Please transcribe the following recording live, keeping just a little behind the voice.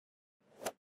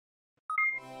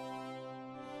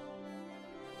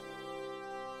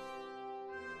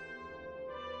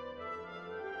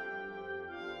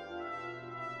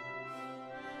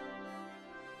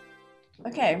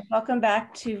Okay, welcome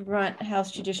back to Vermont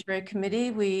House Judiciary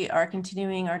Committee. We are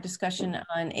continuing our discussion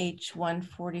on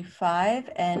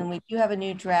H.145, and we do have a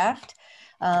new draft,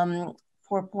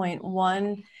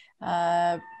 4.1.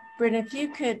 Bryn, if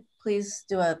you could please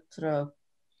do a sort of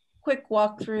quick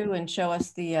walkthrough and show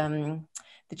us the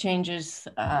changes,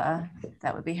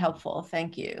 that would be helpful.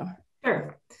 Thank you.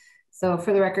 Sure. So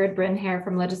for the record, Bryn Hare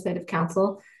from Legislative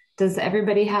Council. Does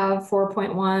everybody have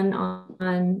 4.1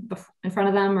 on in front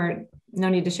of them, or no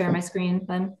need to share my screen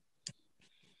then?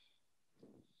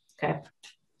 Okay.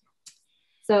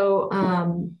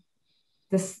 So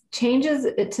this changes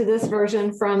to this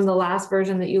version from the last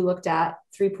version that you looked at,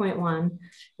 3.1.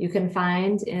 You can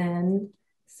find in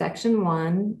section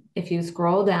 1, if you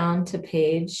scroll down to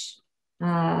page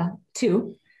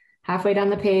 2, halfway down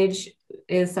the page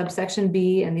is subsection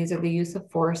B, and these are the use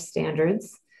of force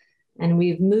standards. And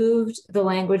we've moved the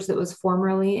language that was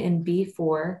formerly in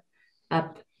B4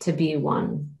 up to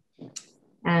B1.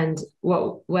 And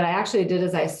what I actually did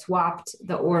is I swapped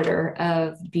the order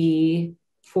of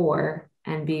B4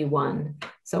 and B1.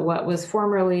 So what was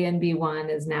formerly in B1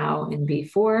 is now in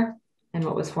B4, and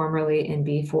what was formerly in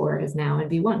B4 is now in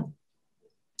B1.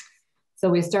 So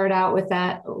we start out with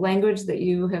that language that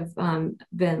you have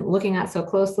been looking at so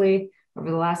closely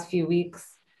over the last few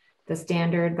weeks, the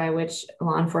standard by which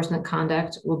law enforcement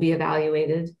conduct will be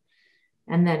evaluated.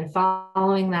 And then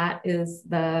following that is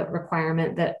the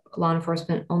requirement that law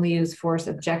enforcement only use force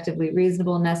objectively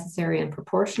reasonable, necessary, and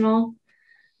proportional.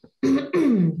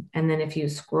 And then if you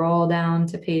scroll down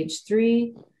to page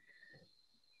 3,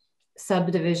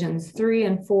 subdivisions 3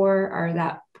 and 4 are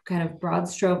that kind of broad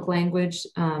stroke language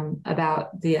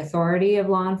about the authority of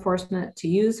law enforcement to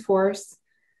use force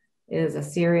is a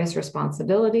serious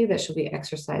responsibility that should be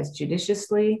exercised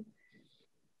judiciously,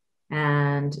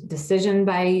 and decision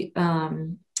by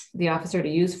the officer to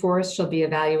use force shall be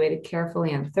evaluated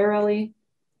carefully and thoroughly.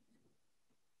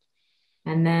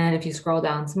 And then if you scroll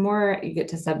down some more, you get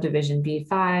to subdivision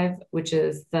B5, which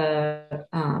is the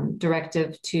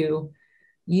directive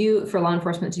for law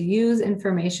enforcement to use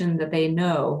information that they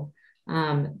know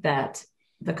that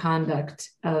the conduct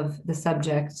of the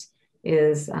subject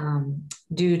is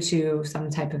due to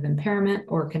some type of impairment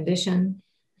or condition.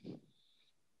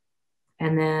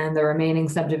 And then the remaining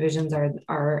subdivisions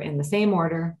are in the same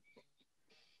order.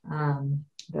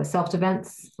 The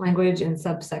self-defense language in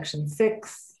subsection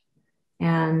 6,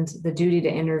 and the duty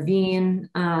to intervene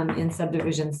in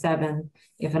subdivision 7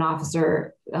 if an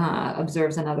officer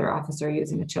observes another officer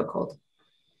using a chokehold.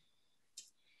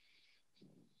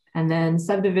 And then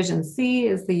subdivision C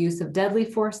is the use of deadly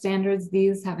force standards.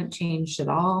 These haven't changed at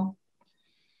all.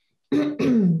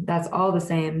 That's all the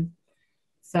same.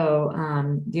 So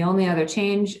the only other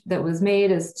change that was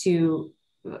made is to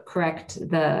correct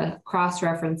the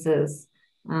cross-references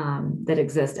that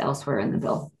exist elsewhere in the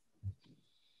bill.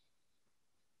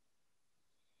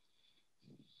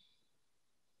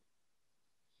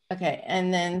 Okay,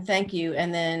 and then thank you.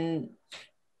 And then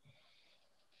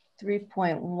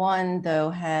 3.1 though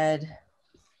had.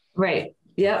 Right,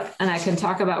 yep, and I can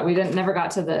talk about, we never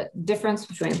got to the difference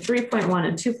between 3.1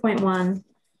 and 2.1,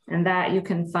 and that you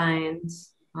can find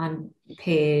on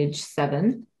page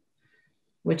 7,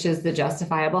 which is the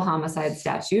justifiable homicide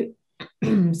statute.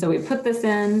 So we put this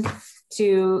in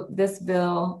to this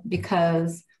bill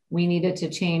because we needed to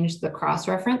change the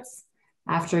cross-reference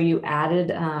after you added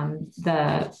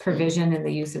the provision in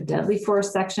the use of deadly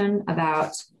force section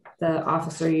about the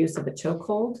officer use of a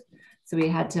chokehold. So we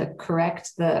had to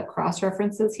correct the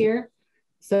cross-references here.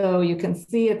 So you can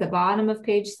see at the bottom of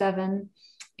page 7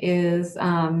 is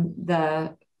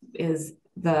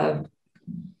the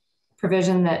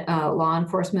provision that law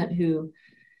enforcement who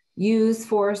use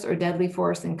force or deadly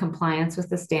force in compliance with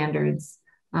the standards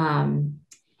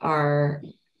are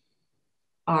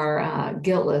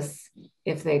guiltless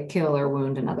if they kill or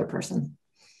wound another person.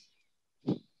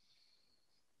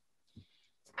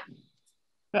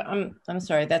 I'm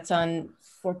sorry, that's on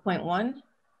 4.1?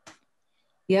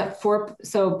 Yep,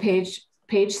 so page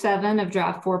 7 of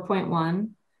draft 4.1.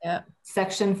 Yeah.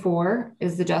 Section 4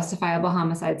 is the justifiable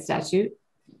homicide statute.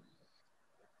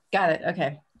 Got it,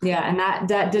 okay. Yeah, and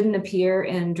that didn't appear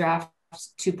in draft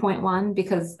 2.1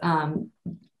 because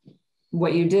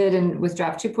what you did with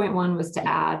draft 2.1 was to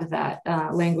add that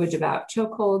language about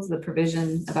chokeholds, the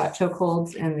provision about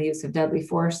chokeholds and the use of deadly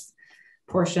force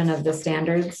portion of the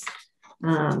standards.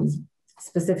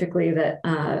 Specifically that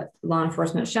law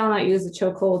enforcement shall not use a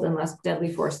chokehold unless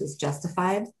deadly force is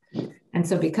justified. And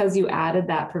so because you added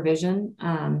that provision,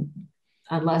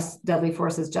 unless deadly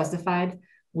force is justified,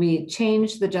 we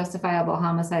changed the justifiable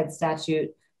homicide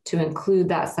statute to include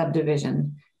that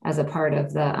subdivision. as a part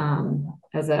of the,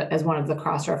 as one of the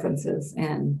cross references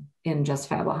in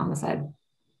justifiable homicide.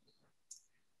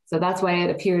 So that's why it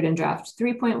appeared in draft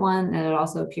 3.1, and it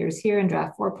also appears here in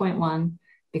draft 4.1,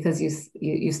 because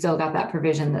you still got that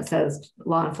provision that says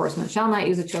law enforcement shall not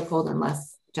use a chokehold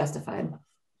unless justified.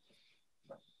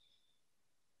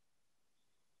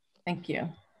 Thank you.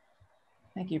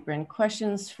 Thank you, Bryn.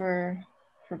 Questions for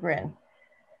Bryn?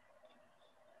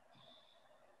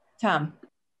 Tom.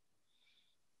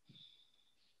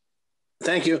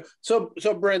 Thank you. So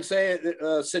Brent, say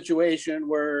a situation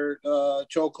where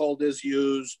chokehold is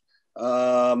used,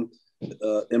 would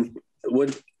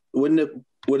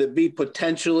it be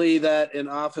potentially that an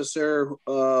officer,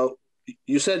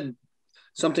 you said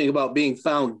something about being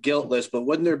found guiltless, but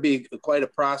wouldn't there be quite a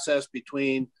process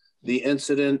between the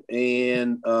incident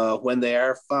and when they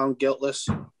are found guiltless?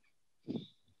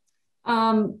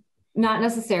 Not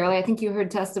necessarily. I think you heard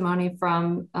testimony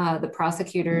from the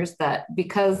prosecutors that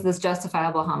because this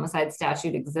justifiable homicide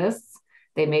statute exists,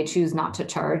 they may choose not to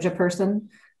charge a person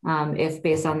if,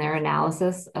 based on their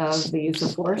analysis of the use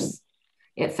of force,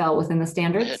 it fell within the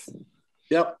standards.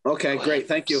 Yep. Okay, great.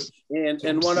 Thank you.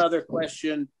 And one other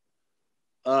question.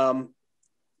 So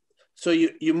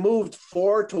you moved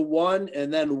 4 to 1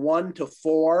 and then 1 to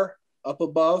 4 up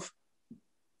above?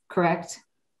 Correct.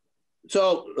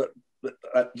 So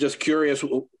just curious,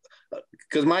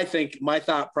 because my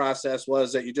thought process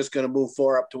was that you're just going to move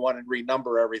 4 up to 1 and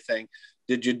renumber everything.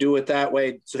 Did you do it that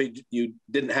way so you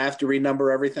didn't have to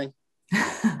renumber everything?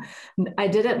 I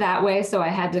did it that way, so I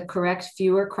had to correct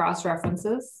fewer cross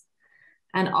references.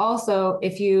 And also,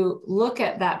 if you look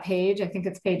at that page, I think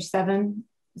it's page 7.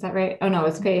 Is that right? Oh no,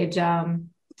 it's page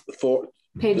 4.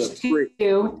 Page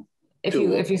 2.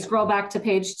 If you scroll back to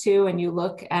page 2 and you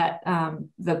look at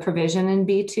the provision in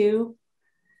B2,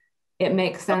 it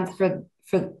makes sense for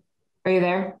are you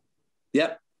there?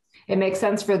 Yep. It makes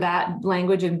sense for that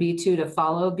language in B2 to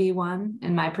follow B1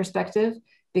 in my perspective,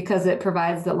 because it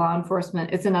provides that law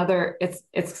enforcement, it's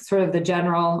sort of the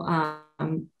general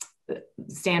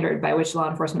standard by which law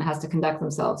enforcement has to conduct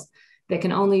themselves. They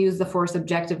can only use the force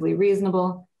objectively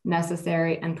reasonable,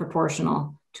 necessary, and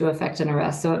proportional to effect an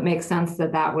arrest. So it makes sense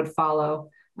that that would follow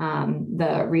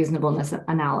the reasonableness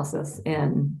analysis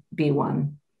in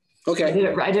B1. Okay. I did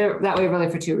it that way really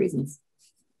for 2 reasons.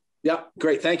 Yeah,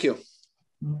 great, thank you.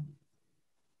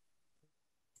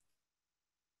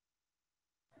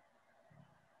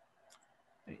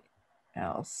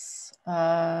 Else.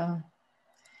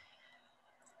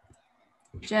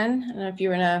 Jen, I don't know if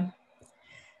you're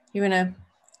in a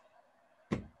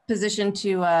position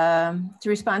to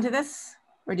respond to this,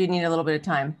 or do you need a little bit of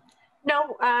time?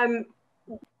 No,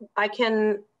 I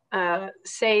can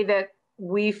say that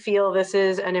we feel this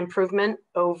is an improvement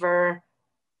over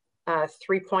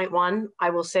 3.1. I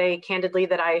will say candidly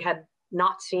that I had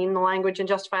not seen the language in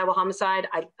justifiable homicide.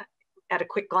 At a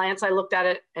quick glance, I looked at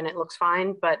it and it looks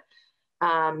fine, but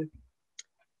the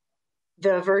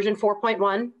version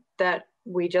 4.1 that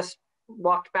we just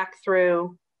walked back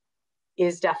through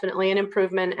is definitely an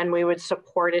improvement, and we would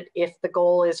support it if the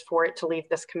goal is for it to leave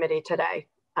this committee today.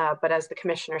 But as the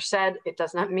commissioner said, it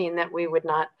does not mean that we would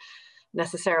not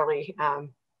necessarily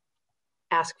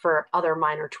ask for other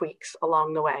minor tweaks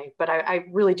along the way. But I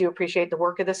really do appreciate the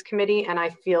work of this committee, and I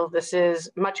feel this is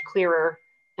much clearer.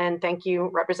 And thank you,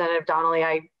 Representative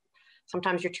Donnelly.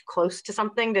 Sometimes you're too close to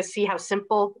something to see how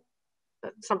simple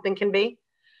something can be.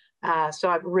 So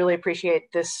I really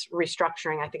appreciate this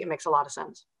restructuring. I think it makes a lot of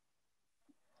sense.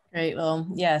 Great. Well,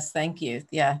 yes, thank you.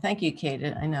 Yeah, thank you, Kate.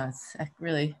 I know it's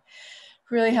really,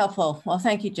 really helpful. Well,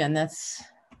 thank you, Jen. I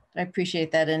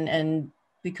appreciate that. And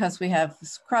because we have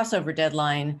this crossover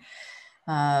deadline,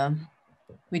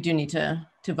 we do need to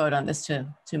vote on this to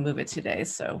move it today.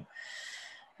 So,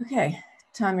 okay,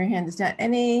 Tom, your hand is down.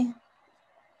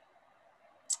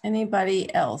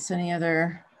 Anybody else? Any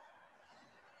other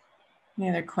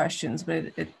questions?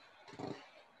 But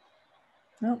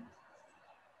nope.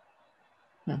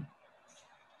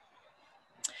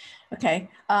 Okay,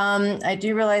 I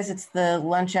do realize it's the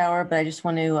lunch hour, but I just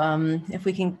want to, if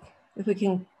we can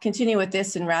continue with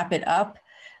this and wrap it up,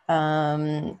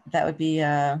 that would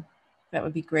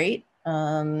be great.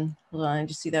 Hold on, I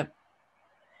just see that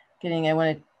I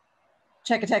want to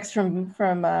check a text from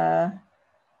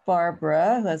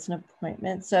Barbara, who has an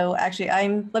appointment. So actually,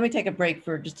 let me take a break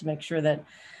just to make sure that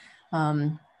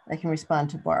I can respond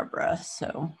to Barbara.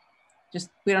 So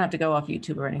we don't have to go off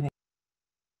YouTube or anything.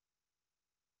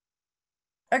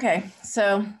 Okay,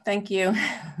 so thank you.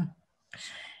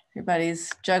 Everybody's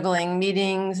juggling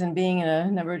meetings and being in a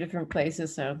number of different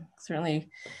places, so certainly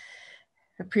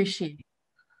appreciate it.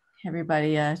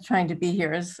 everybody trying to be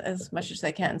here as much as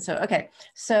I can. So, okay.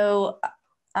 So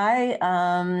I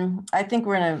think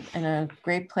we're in a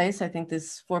great place. I think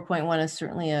this 4.1 is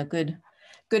certainly a good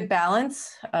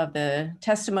balance of the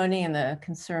testimony and the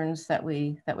concerns that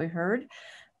we heard.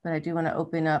 But I do want to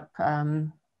open up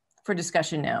for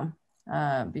discussion now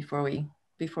before we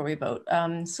vote.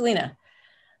 Selena.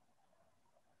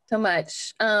 So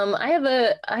much. I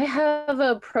have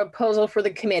a proposal for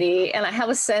the committee, and I have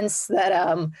a sense that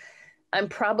I'm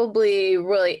probably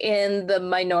really in the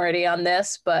minority on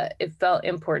this, but it felt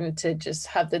important to just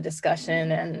have the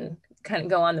discussion and kind of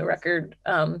go on the record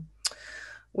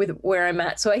with where I'm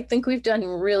at. So I think we've done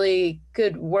really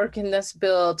good work in this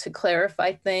bill to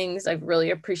clarify things. I've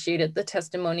really appreciated the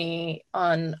testimony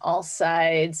on all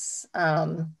sides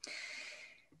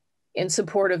in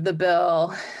support of the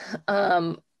bill.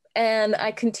 And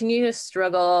I continue to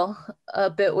struggle a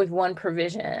bit with one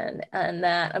provision, and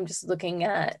that I'm just looking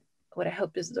at what I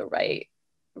hope is the right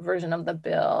version of the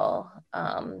bill.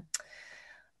 On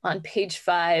page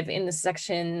 5 in the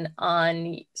section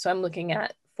on, so I'm looking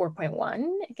at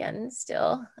 4.1 again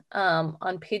still,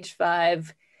 on page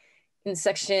 5 in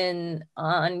section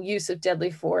on use of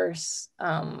deadly force,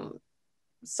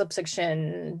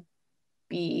 subsection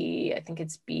B, I think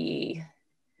it's B6.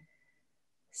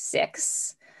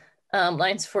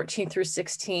 Lines 14 through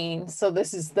 16. So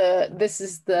this is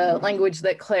the language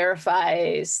that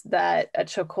clarifies that a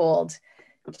chokehold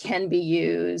can be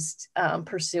used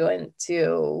pursuant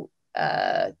to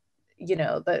that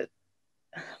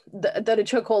a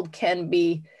chokehold can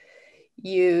be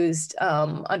used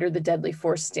under the deadly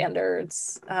force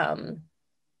standards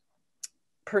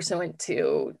pursuant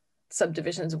to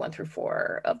subdivisions 1 through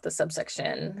 4 of the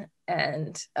subsection.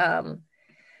 And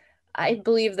I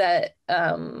believe that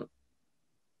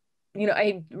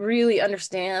I really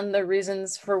understand the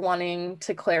reasons for wanting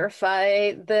to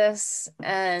clarify this.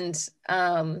 And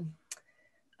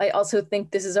I also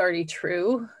think this is already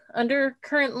true under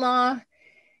current law.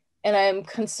 And I'm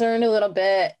concerned a little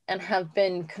bit, and have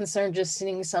been concerned just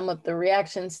seeing some of the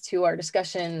reactions to our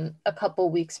discussion a couple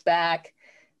weeks back,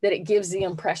 that it gives the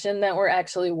impression that we're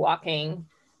actually walking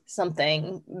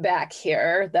something back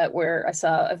here, that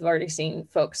I've already seen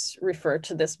folks refer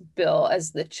to this bill as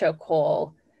the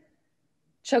chokehold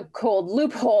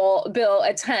loophole bill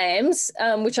at times,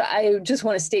 which I just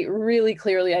want to state really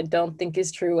clearly I don't think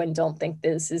is true, and don't think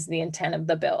this is the intent of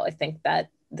the bill. I think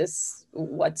that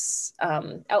what's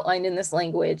outlined in this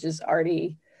language is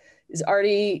already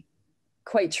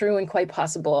quite true and quite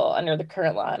possible under the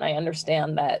current law. And I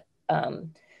understand that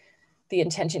the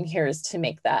intention here is to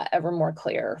make that ever more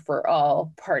clear for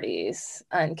all parties,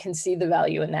 and can see the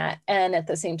value in that. And at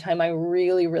the same time, I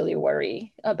really, really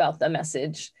worry about the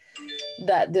message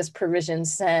that this provision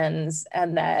sends,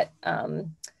 and that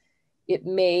it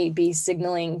may be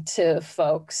signaling to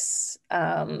folks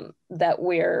that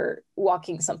we're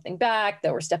walking something back,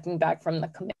 that we're stepping back from the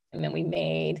commitment we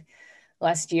made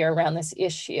last year around this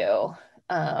issue.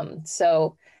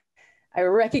 So I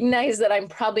recognize that I'm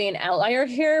probably an outlier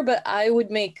here, but I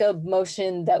would make a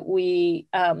motion that we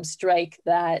strike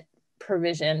that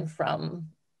provision from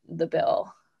the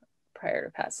bill prior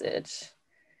to passage.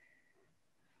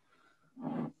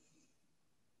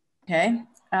 Okay,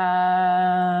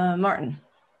 Martin.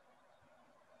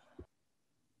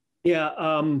 Yeah,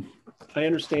 I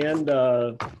understand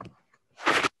that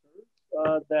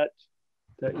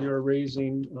you're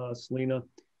raising, Selena.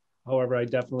 However, I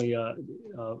definitely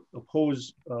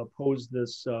oppose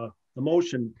this the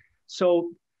motion.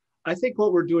 So I think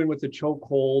what we're doing with the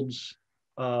chokeholds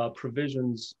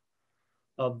provisions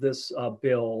of this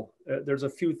bill, there's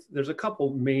a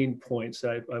couple main points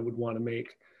that I would want to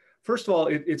make. First of all,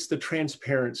 it's the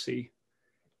transparency.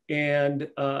 And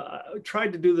I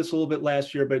tried to do this a little bit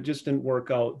last year, but it just didn't work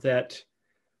out. That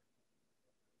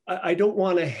I don't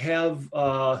want to have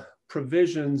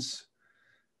provisions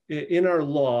in our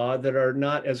law that are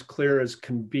not as clear as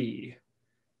can be.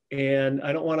 And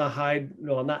I don't want to hide,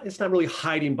 it's not really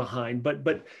hiding behind, but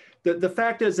the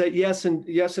fact is that yes,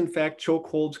 in fact,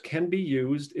 chokeholds can be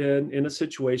used in a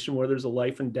situation where there's a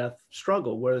life and death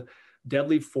struggle, where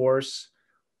deadly force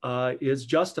is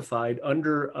justified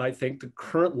under, I think, the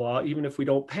current law, even if we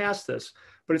don't pass this.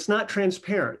 But it's not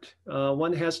transparent.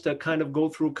 One has to kind of go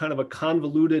through kind of a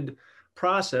convoluted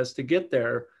process to get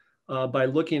there by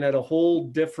looking at a whole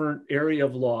different area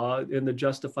of law in the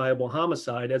justifiable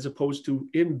homicide, as opposed to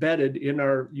embedded in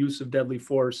our use of deadly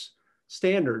force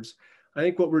standards. I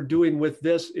think what we're doing with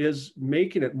this is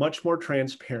making it much more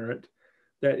transparent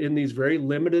that in these very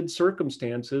limited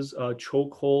circumstances,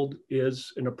 chokehold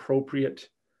is an appropriate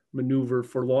maneuver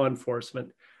for law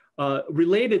enforcement.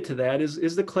 Related to that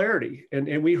is the clarity.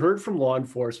 And we heard from law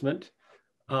enforcement.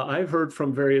 I've heard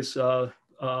from various,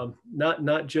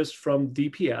 not just from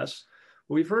DPS,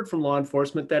 but we've heard from law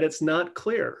enforcement that it's not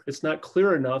clear. It's not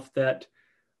clear enough that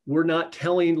we're not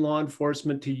telling law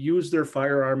enforcement to use their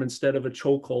firearm instead of a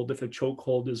chokehold if a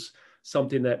chokehold is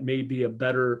something that may be a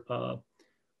better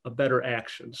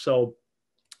action. So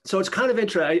it's kind of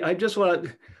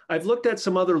interesting. I've looked at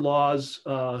some other laws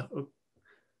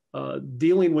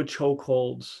dealing with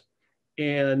chokeholds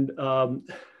and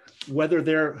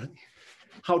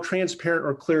how transparent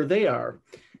or clear they are.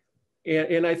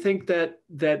 And I think that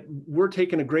we're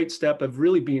taking a great step of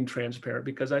really being transparent,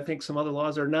 because I think some other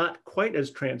laws are not quite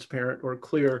as transparent or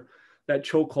clear that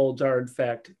chokeholds are in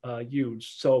fact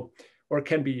used, or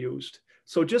can be used.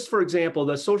 So just for example,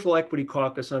 the Social Equity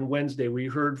Caucus on Wednesday, we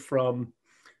heard from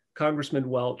Congressman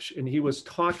Welch, and he was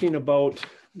talking about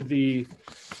the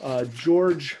I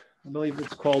believe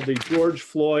it's called the George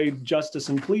Floyd Justice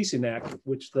and Policing Act,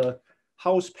 which the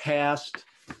House passed,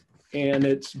 and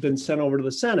it's been sent over to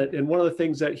the Senate. And one of the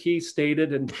things that he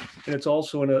stated, and it's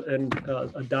also in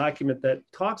a document that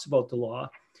talks about the law,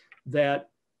 that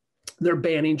they're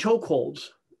banning chokeholds.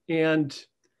 And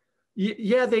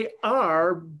yeah, they're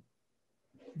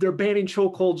banning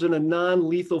chokeholds in a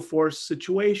non-lethal force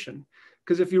situation.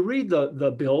 Because if you read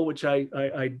the bill, which I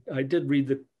did read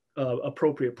the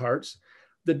appropriate parts,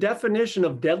 the definition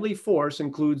of deadly force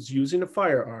includes using a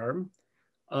firearm,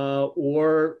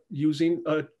 or using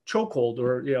a chokehold,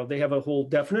 or they have a whole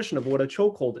definition of what a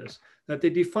chokehold is, that they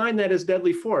define that as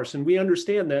deadly force. And we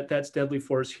understand that that's deadly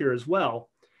force here as well.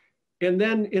 And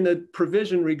then in a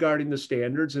provision regarding the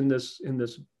standards in this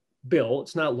bill,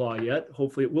 it's not law yet,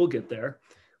 hopefully it will get there,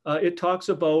 it talks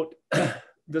about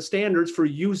the standards for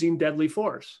using deadly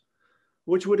force,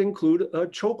 which would include a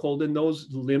chokehold in those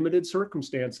limited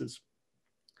circumstances.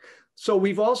 So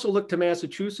we've also looked to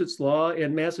Massachusetts law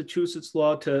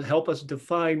to help us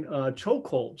define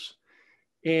chokeholds.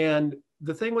 And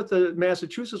the thing with the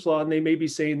Massachusetts law, and they may be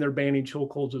saying they're banning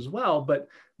chokeholds as well, but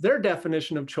their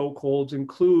definition of chokeholds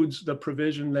includes the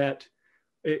provision that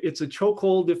it's a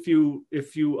chokehold if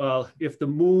the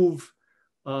move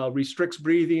restricts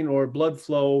breathing or blood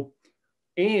flow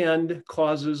and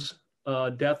causes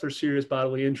death or serious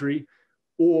bodily injury,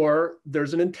 or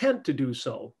there's an intent to do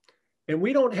so. And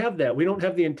we don't have that. We don't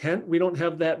have the intent. We don't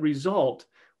have that result.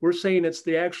 We're saying it's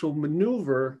the actual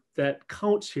maneuver that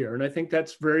counts here. And I think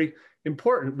that's very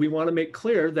important. We want to make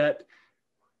clear that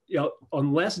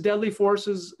unless deadly force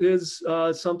is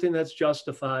something that's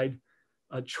justified,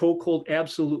 a chokehold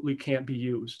absolutely can't be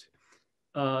used.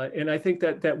 And I think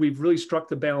that we've really struck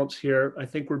the balance here. I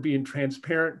think we're being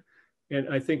transparent, and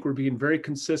I think we're being very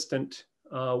consistent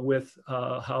with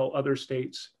how other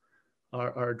states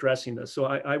are addressing this. So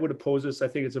I would oppose this. I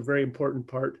think it's a very important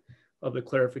part of the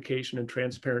clarification and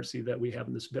transparency that we have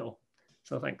in this bill.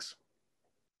 So thanks.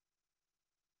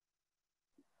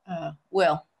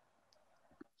 Will.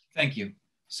 Thank you.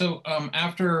 So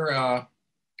after,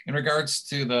 in regards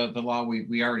to the law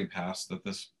we already passed that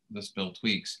this bill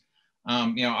tweaks,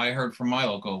 I heard from my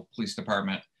local police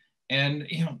department, and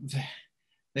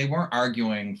they weren't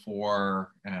arguing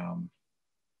for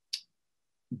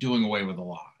doing away with the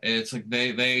law. It's like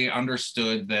they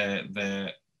understood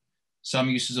that some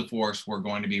uses of force were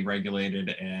going to be regulated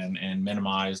and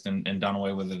minimized and done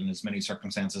away with it in as many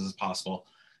circumstances as possible.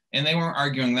 And they weren't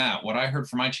arguing that. What I heard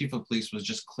from my chief of police was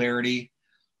just clarity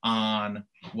on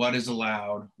what is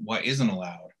allowed, what isn't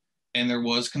allowed. And there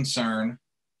was concern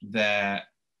that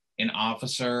an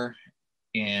officer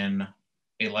in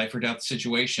a life or death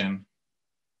situation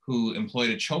who employed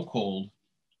a chokehold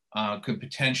could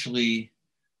potentially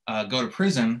go to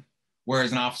prison,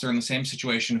 whereas an officer in the same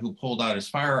situation who pulled out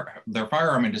their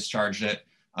firearm and discharged it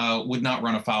would not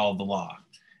run afoul of the law.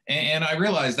 And I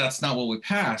realize that's not what we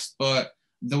passed, but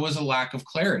there was a lack of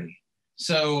clarity.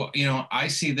 So, I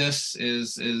see this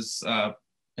as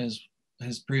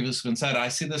has previously been said, I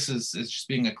see this as just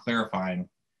being a clarifying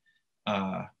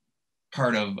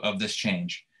part of this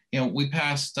change. We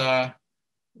passed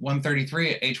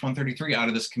H.145 out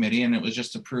of this committee, and it was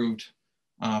just approved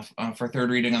for third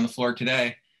reading on the floor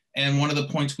today. And one of the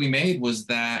points we made was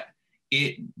that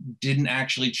it didn't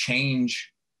actually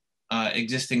change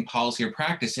existing policy or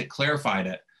practice. It clarified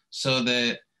it so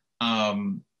that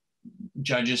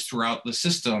judges throughout the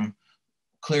system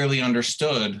clearly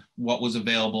understood what was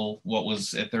available, what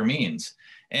was at their means.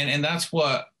 And that's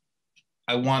what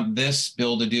I want this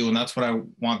bill to do. And that's what I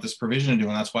want this provision to do.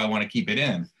 And that's why I want to keep it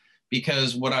in.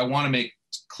 Because what I want to make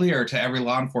clear to every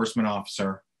law enforcement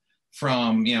officer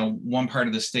from one part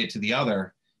of the state to the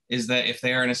other is that if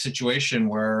they are in a situation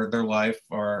where their life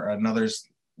or another's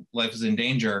life is in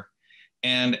danger,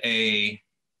 and a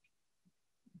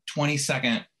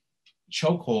 20-second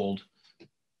chokehold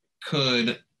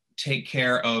could take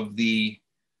care of the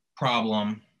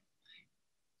problem,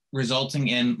 resulting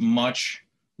in much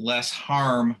less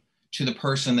harm to the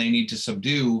person they need to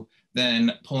subdue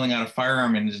than pulling out a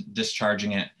firearm and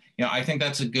discharging it. You know, I think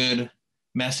that's a good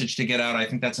message to get out. I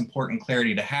think that's important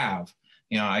clarity to have.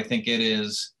 You know, I think it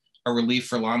is a relief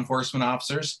for law enforcement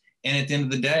officers. And at the end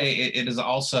of the day, it is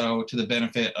also to the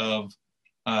benefit of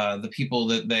the people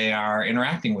that they are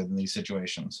interacting with in these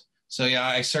situations. So yeah,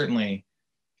 I certainly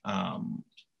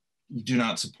do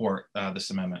not support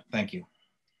this amendment. Thank you.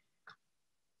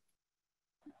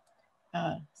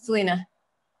 Selena.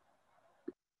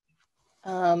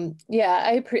 Yeah,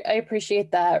 I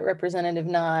appreciate that, Representative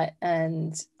Knott,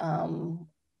 and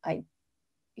I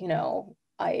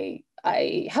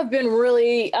have been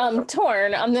really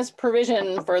torn on this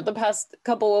provision for the past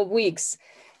couple of weeks,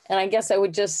 and I guess I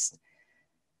would just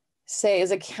say as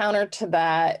a counter to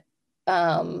that,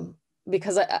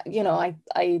 because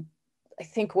I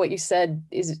think what you said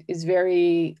is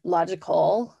very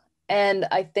logical, and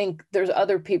I think there's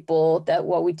other people that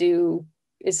what we do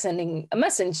is sending a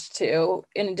message to,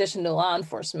 in addition to law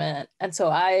enforcement. And so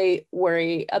I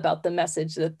worry about the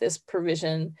message that this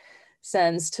provision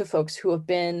sends to folks who have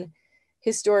been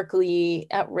historically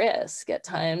at risk at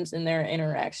times in their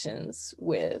interactions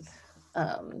with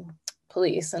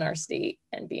police in our state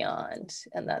and beyond.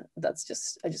 And that's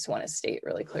just, I just want to state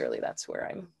really clearly, that's where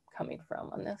I'm coming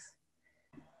from on this.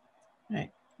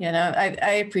 Right. Yeah, no,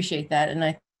 I appreciate that.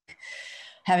 And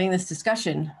having this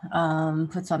discussion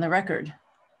puts on the record,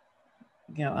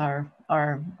 you know,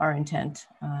 our intent.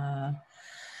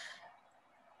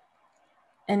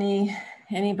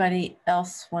 Anybody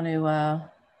else want to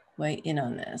weigh in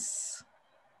on this?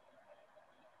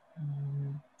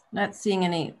 Not seeing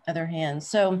any other hands.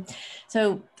 So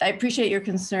I appreciate your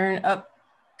concern. Oh,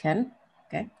 Ken,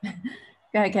 okay. Go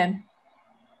ahead, Ken.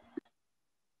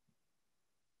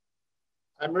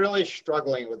 I'm really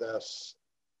struggling with this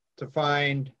to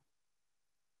find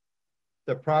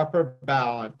the proper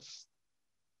balance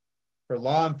for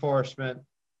law enforcement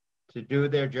to do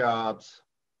their jobs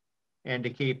and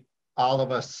to keep all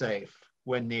of us safe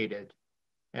when needed,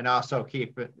 and also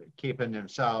keeping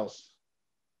themselves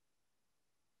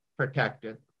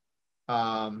protected,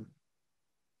 so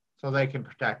they can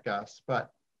protect us.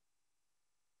 But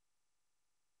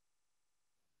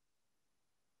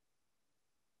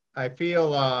I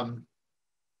feel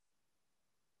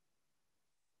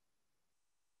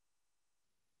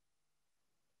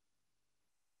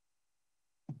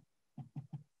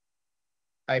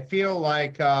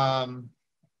like I'm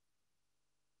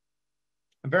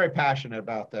very passionate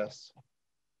about this.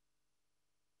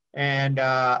 And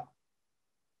I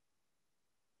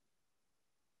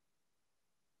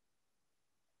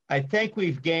think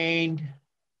we've got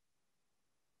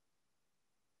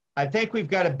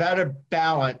a better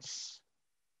balance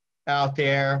out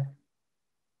there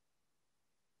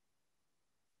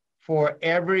for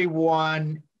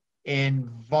everyone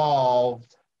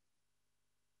involved.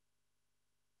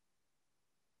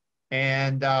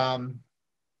 And I'm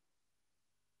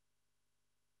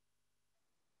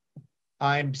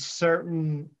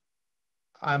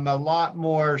a lot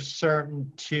more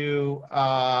certain to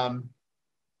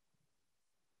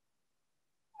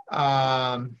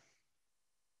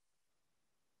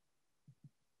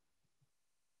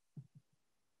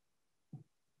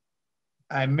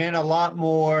I'm in a lot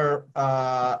more,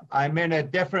 I'm in a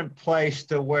different place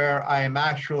to where I am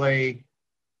actually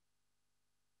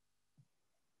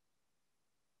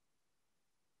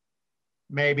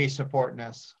maybe supporting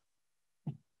this.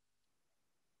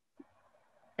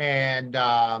 And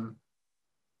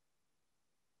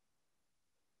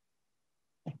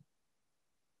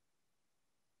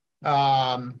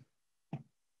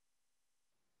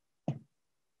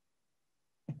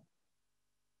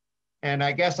and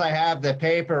I guess I have the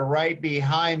paper right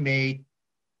behind me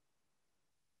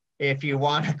if you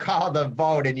want to call the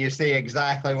vote and you see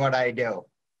exactly what I do.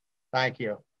 Thank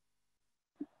you.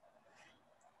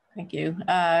 Thank you.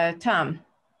 Tom.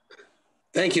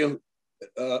 Thank you.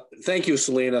 Thank you,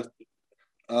 Selena.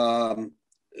 I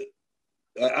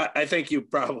think you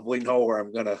probably know where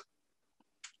I'm going to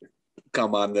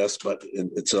come on this, but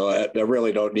so I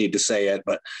really don't need to say it.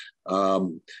 But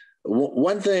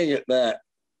one thing that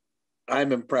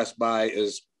I'm impressed by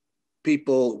is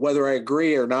people, whether I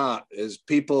agree or not, is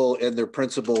people and their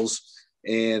principles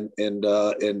and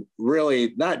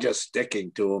really not just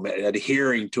sticking to them,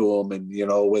 adhering to them, and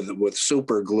with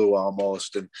super glue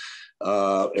almost, and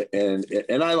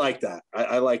I like that.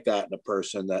 I like that in a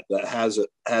person that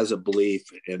has a belief,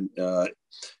 and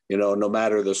no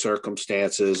matter the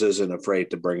circumstances, isn't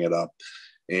afraid to bring it up.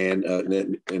 And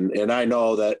I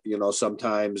know that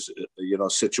sometimes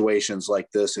situations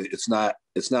like this, it's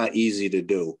not easy to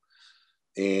do,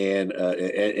 and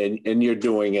you're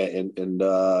doing it, and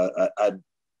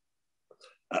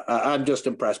I'm just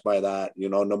impressed by that,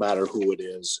 no matter who it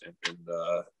is,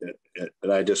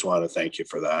 and I just want to thank you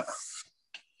for that.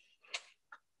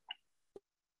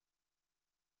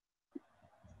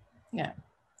 Yeah,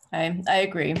 I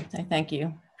agree. I thank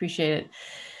you. Appreciate it.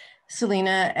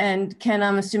 Selena and Ken,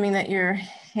 I'm assuming that your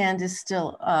hand is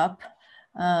still up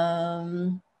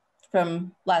from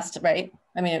last, right?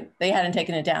 I mean, they hadn't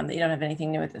taken it down. They don't have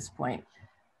anything new at this point.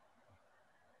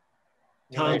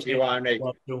 Only if you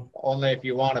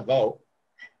want to vote.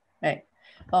 Right.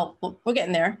 Well, we're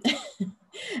getting there.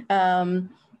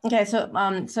 Okay.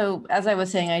 So as I was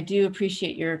saying, I do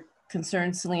appreciate your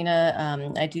concern,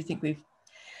 Selena. I do think we've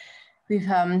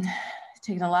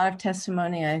taken a lot of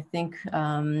testimony. I think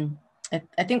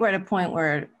we're at a point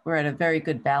where we're at a very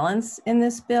good balance in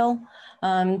this bill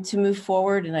to move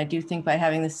forward. And I do think by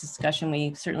having this discussion,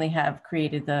 we certainly have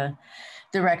created the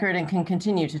record and can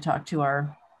continue to talk to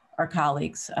our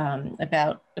colleagues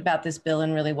about this bill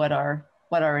and really what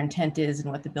our intent is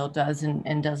and what the bill does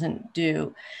and doesn't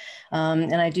do.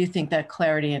 And I do think that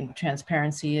clarity and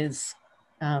transparency is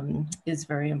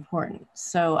very important.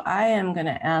 So I am going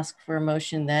to ask for a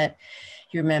motion that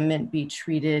your amendment be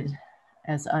treated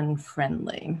as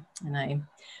unfriendly. And I'm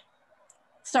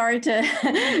sorry to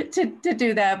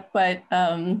do that, but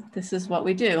this is what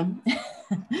we do.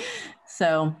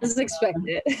 So this is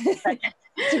expected.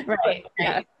 right.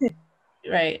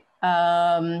 Right.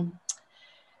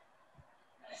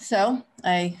 So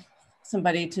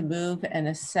somebody to move and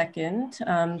a second.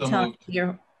 Tom,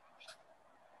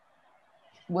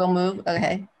 we'll move.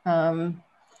 Okay.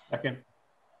 Second.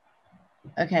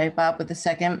 Okay, Bob with the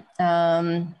second.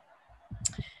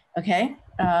 Okay.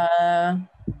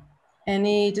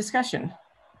 Any discussion?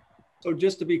 So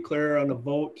just to be clear on a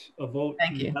vote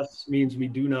Thank you. yes means we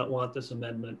do not want this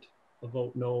amendment. A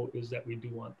vote no is that we do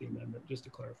want the amendment, just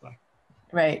to clarify.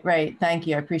 Right. Thank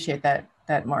you. I appreciate that,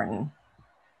 Martin.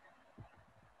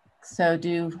 So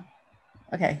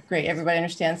okay, great. Everybody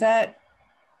understands that?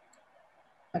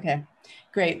 Okay,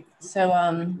 great. So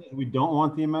we don't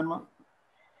want the amendment?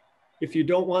 If you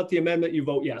don't want the amendment, you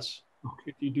vote yes.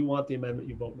 If you do want the amendment,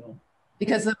 you vote no.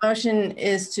 Because the motion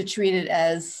is to treat it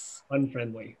as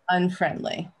unfriendly.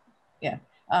 Yeah.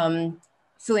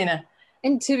 Selena.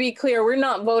 And to be clear, we're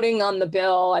not voting on the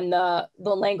bill and the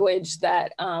language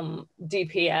that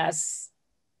DPS,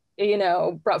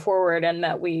 brought forward and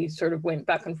that we sort of went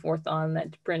back and forth on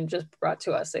that Bryn just brought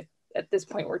to us. At this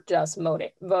point, we're just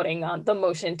voting on the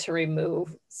motion to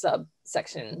remove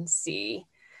subsection C.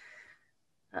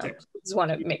 Just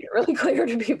want to make it really clear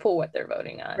to people what they're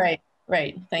voting on. Right.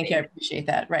 Thank you. I appreciate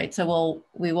that. Right. So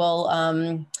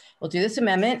we'll do this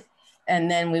amendment,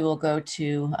 and then we will go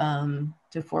to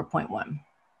 4.1.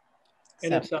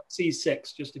 And it's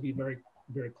C6, just to be very,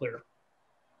 very clear.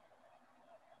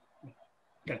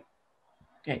 Okay.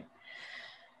 Great.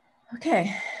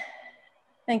 Okay.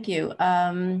 Thank you.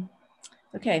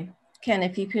 Okay, Ken,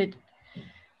 if you could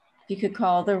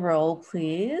call the roll,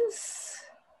 please.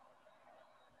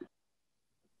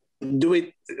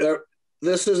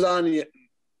 This is on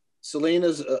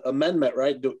Selena's amendment,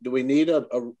 right? Do we need a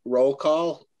roll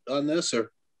call on this,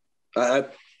 or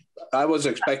I was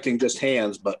expecting just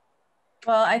hands, but.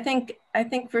 Well, I think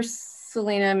for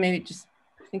Selena, maybe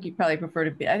I think you'd probably prefer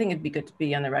to be. I think it'd be good to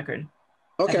be on the record.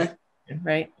 Okay.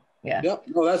 Right. Yeah. Yep.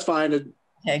 No, that's fine.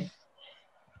 Okay.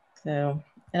 So,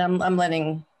 and I'm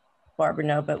letting Barbara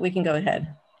know, but we can go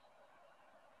ahead.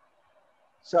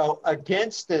 So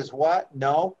against is what?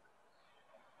 No.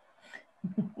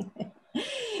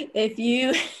 If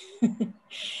you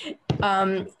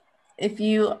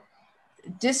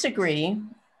disagree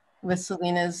with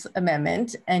Selena's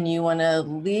amendment and you want to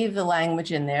leave the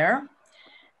language in there,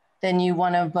 then you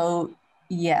want to vote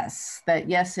yes,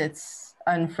 it's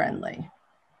unfriendly.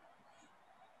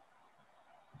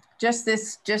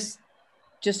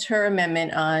 Just her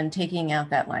amendment on taking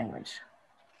out that language.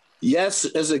 Yes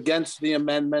is against the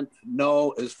amendment.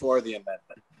 No is for the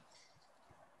amendment.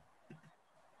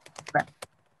 Right.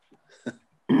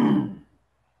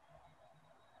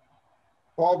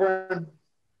 Auburn?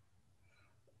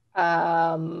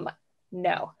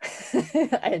 No,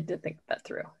 I had to think that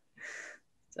through.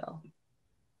 So.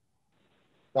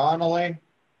 Donnelly,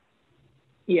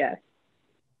 Yes.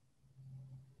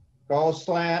 Go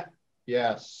Slant,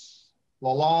 yes.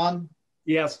 Lalonde,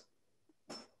 Yes.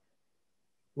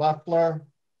 Leffler,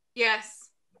 Yes.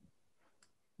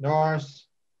 Norris,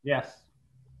 Yes.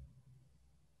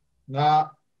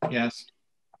 Knopf, Yes.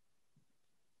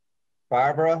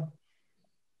 Barbara,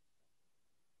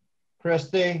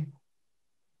 Christie,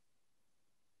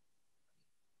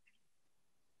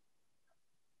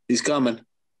 He's coming.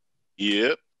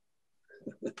 Yep.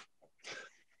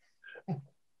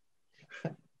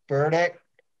 Burdick,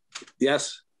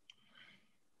 Yes.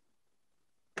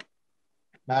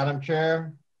 Madam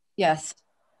Chair, Yes.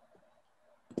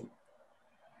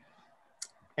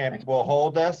 and we'll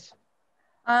hold this.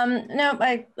 No,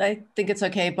 I think it's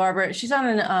okay. Barbara, she's on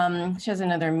an, she has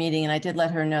another meeting, and I did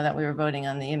let her know that we were voting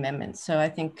on the amendment. So I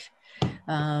think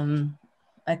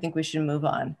we should move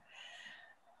on.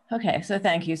 Okay, so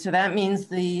thank you. So that means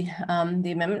the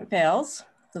amendment fails.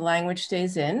 The language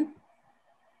stays in.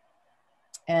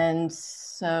 And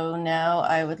so now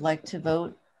I would like to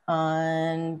vote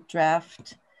on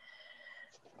draft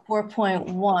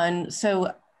 4.1.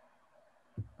 So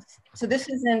this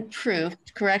isn't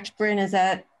proofed, correct, Bryn? Is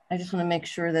that, I just want to make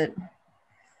sure that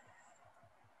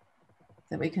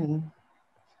we can.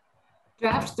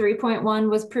 Draft 3.1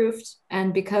 was proofed,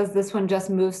 and because this one just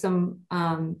moved some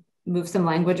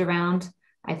language around,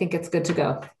 I think it's good to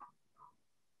go.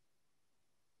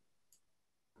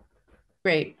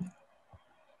 Great.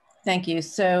 Thank you.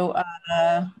 So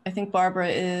I think Barbara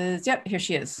is, yep, here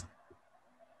she is.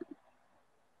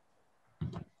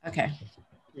 Okay.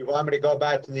 You want me to go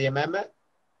back to the amendment?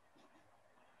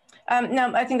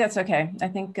 No, I think that's okay. I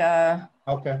think okay.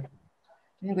 I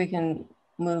think we can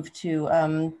move to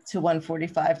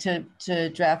 145 to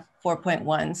draft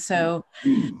 4.1. So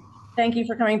thank you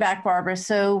for coming back, Barbara.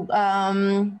 So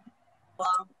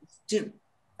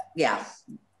yeah,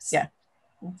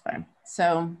 that's fine.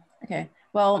 So okay.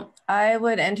 Well, I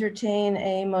would entertain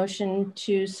a motion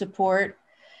to support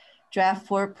draft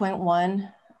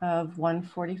 4.1 of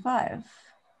 145.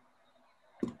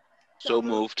 So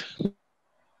moved.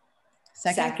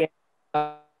 Second.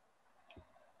 Okay.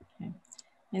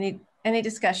 Any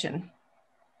discussion?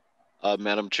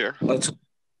 Madam Chair.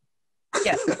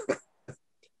 Yes.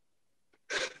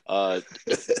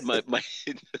 My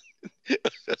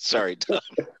sorry, Tom.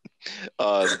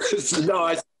 No,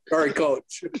 sorry,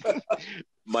 Coach.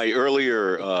 My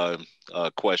earlier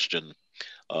question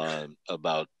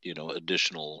about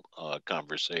additional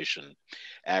conversation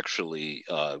actually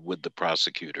with the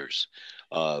prosecutors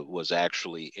was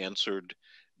actually answered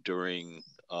during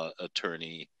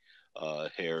Attorney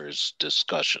Hare's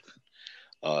discussion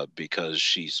because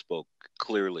she spoke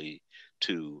clearly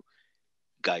to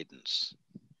guidance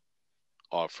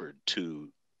offered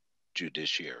to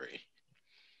judiciary,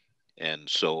 and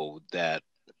so that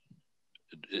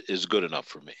is good enough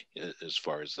for me as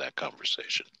far as that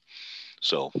conversation.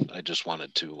 So I just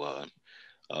wanted to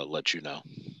let you know.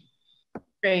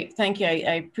 Great, thank you.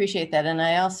 I appreciate that. And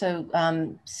I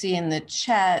also see in the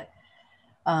chat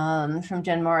from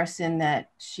Jen Morrison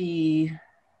that she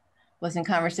was in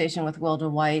conversation with Wilda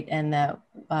White, and that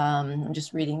I'm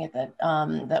just reading it, that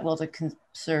that Wilda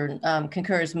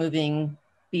concurs moving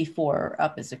B4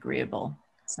 up as agreeable.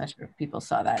 I'm not sure if people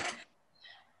saw that.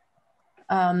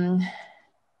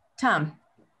 Tom.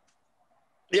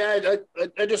 Yeah,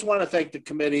 I just want to thank the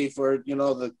committee for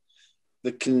the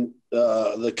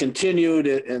continued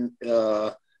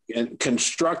and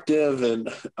constructive and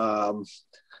a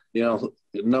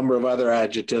number of other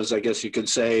adjectives, I guess you could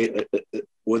say,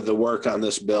 with the work on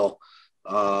this bill.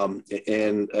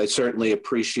 And I certainly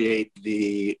appreciate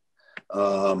the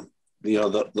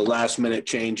last minute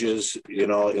changes,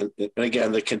 and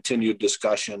again, the continued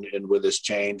discussion and with this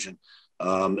change, and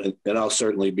I'll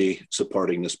certainly be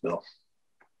supporting this bill.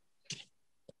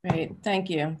 Great, thank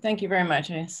you. Thank you very much.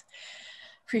 I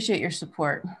appreciate your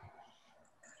support.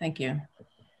 Thank you.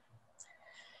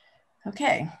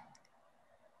 Okay.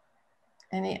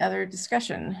 Any other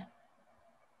discussion?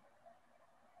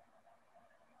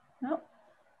 No.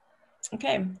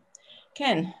 Okay.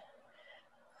 Ken,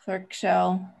 clerk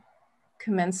shall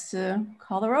commence to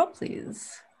call the roll,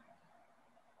 please.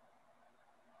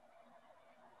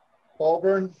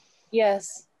 Colburn?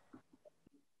 Yes.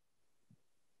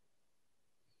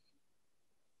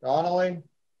 Donnelly?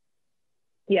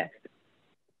 Yes.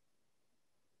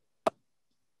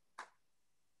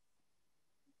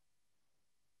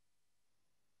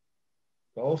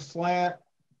 Go Slant?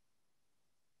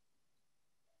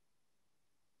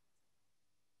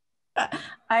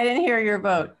 I didn't hear your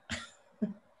vote.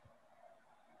 It's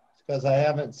because I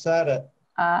haven't said it.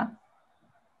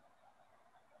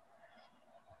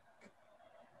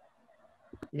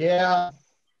 Yeah.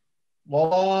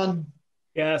 Lalonde,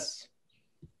 Yes.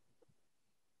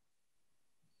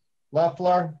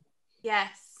 Leffler,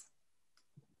 Yes.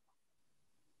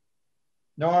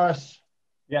 Norris,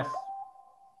 Yes.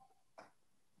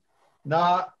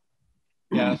 Knott,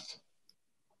 Yes.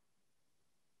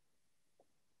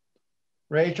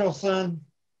 Rachelson,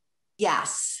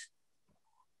 Yes.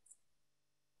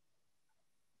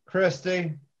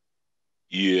 Christie,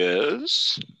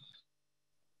 Yes.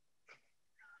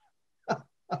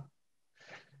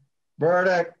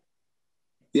 Burdick,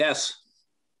 Yes.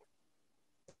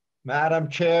 Madam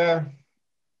Chair.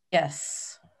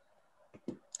 Yes.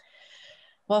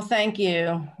 Well, thank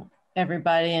you,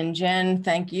 everybody. And Jen,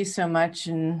 thank you so much.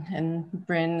 And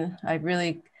Bryn, I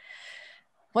really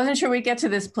wasn't sure we'd get to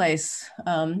this place.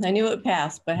 I knew it would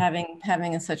pass, but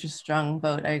having such a strong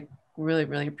vote, I really,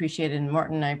 really appreciate it. And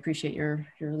Martin, I appreciate your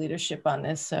leadership on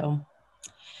this. So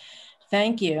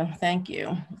thank you. Thank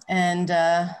you. And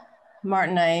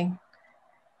Martin, I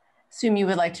assume you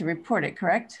would like to report it,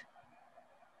 correct?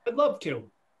 I'd love to.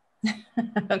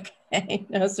 Okay,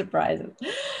 no surprises.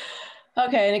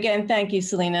 Okay, and again, thank you,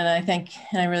 Selena, and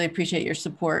I really appreciate your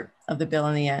support of the bill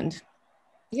in the end.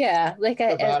 Yeah, like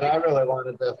I really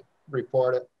wanted to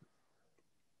report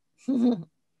it.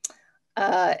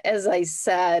 As I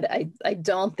said, I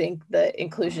don't think the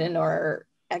inclusion or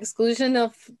exclusion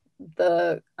of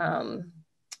the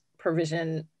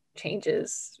provision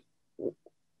changes,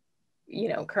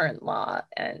 current law,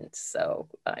 and so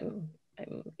I'm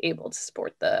able to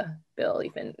support the bill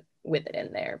even with it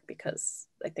in there, because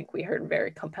I think we heard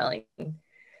very compelling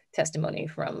testimony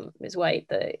from Ms. White,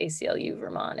 the ACLU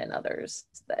Vermont, and others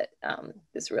that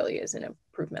this really is an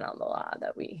improvement on the law,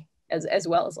 that we, as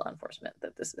well as law enforcement,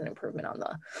 that this is an improvement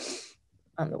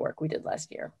on the work we did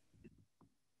last year.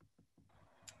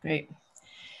 Great,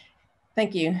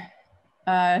 thank you.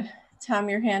 Tom,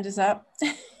 your hand is up.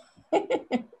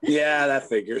 Yeah, that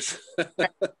figures.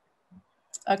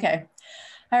 Okay.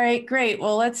 All right, great.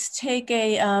 Well, let's take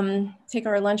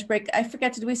our lunch break. I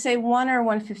forget, did we say 1 or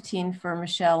 1:15 for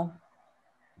Michelle?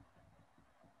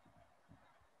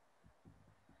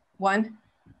 1?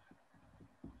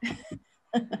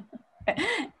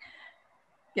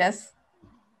 Yes?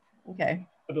 Okay.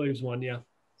 I believe it's 1, yeah.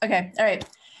 Okay, all right,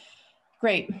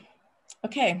 great.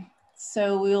 Okay,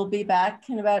 so we'll be back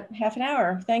in about half an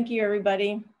hour. Thank you,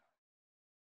 everybody.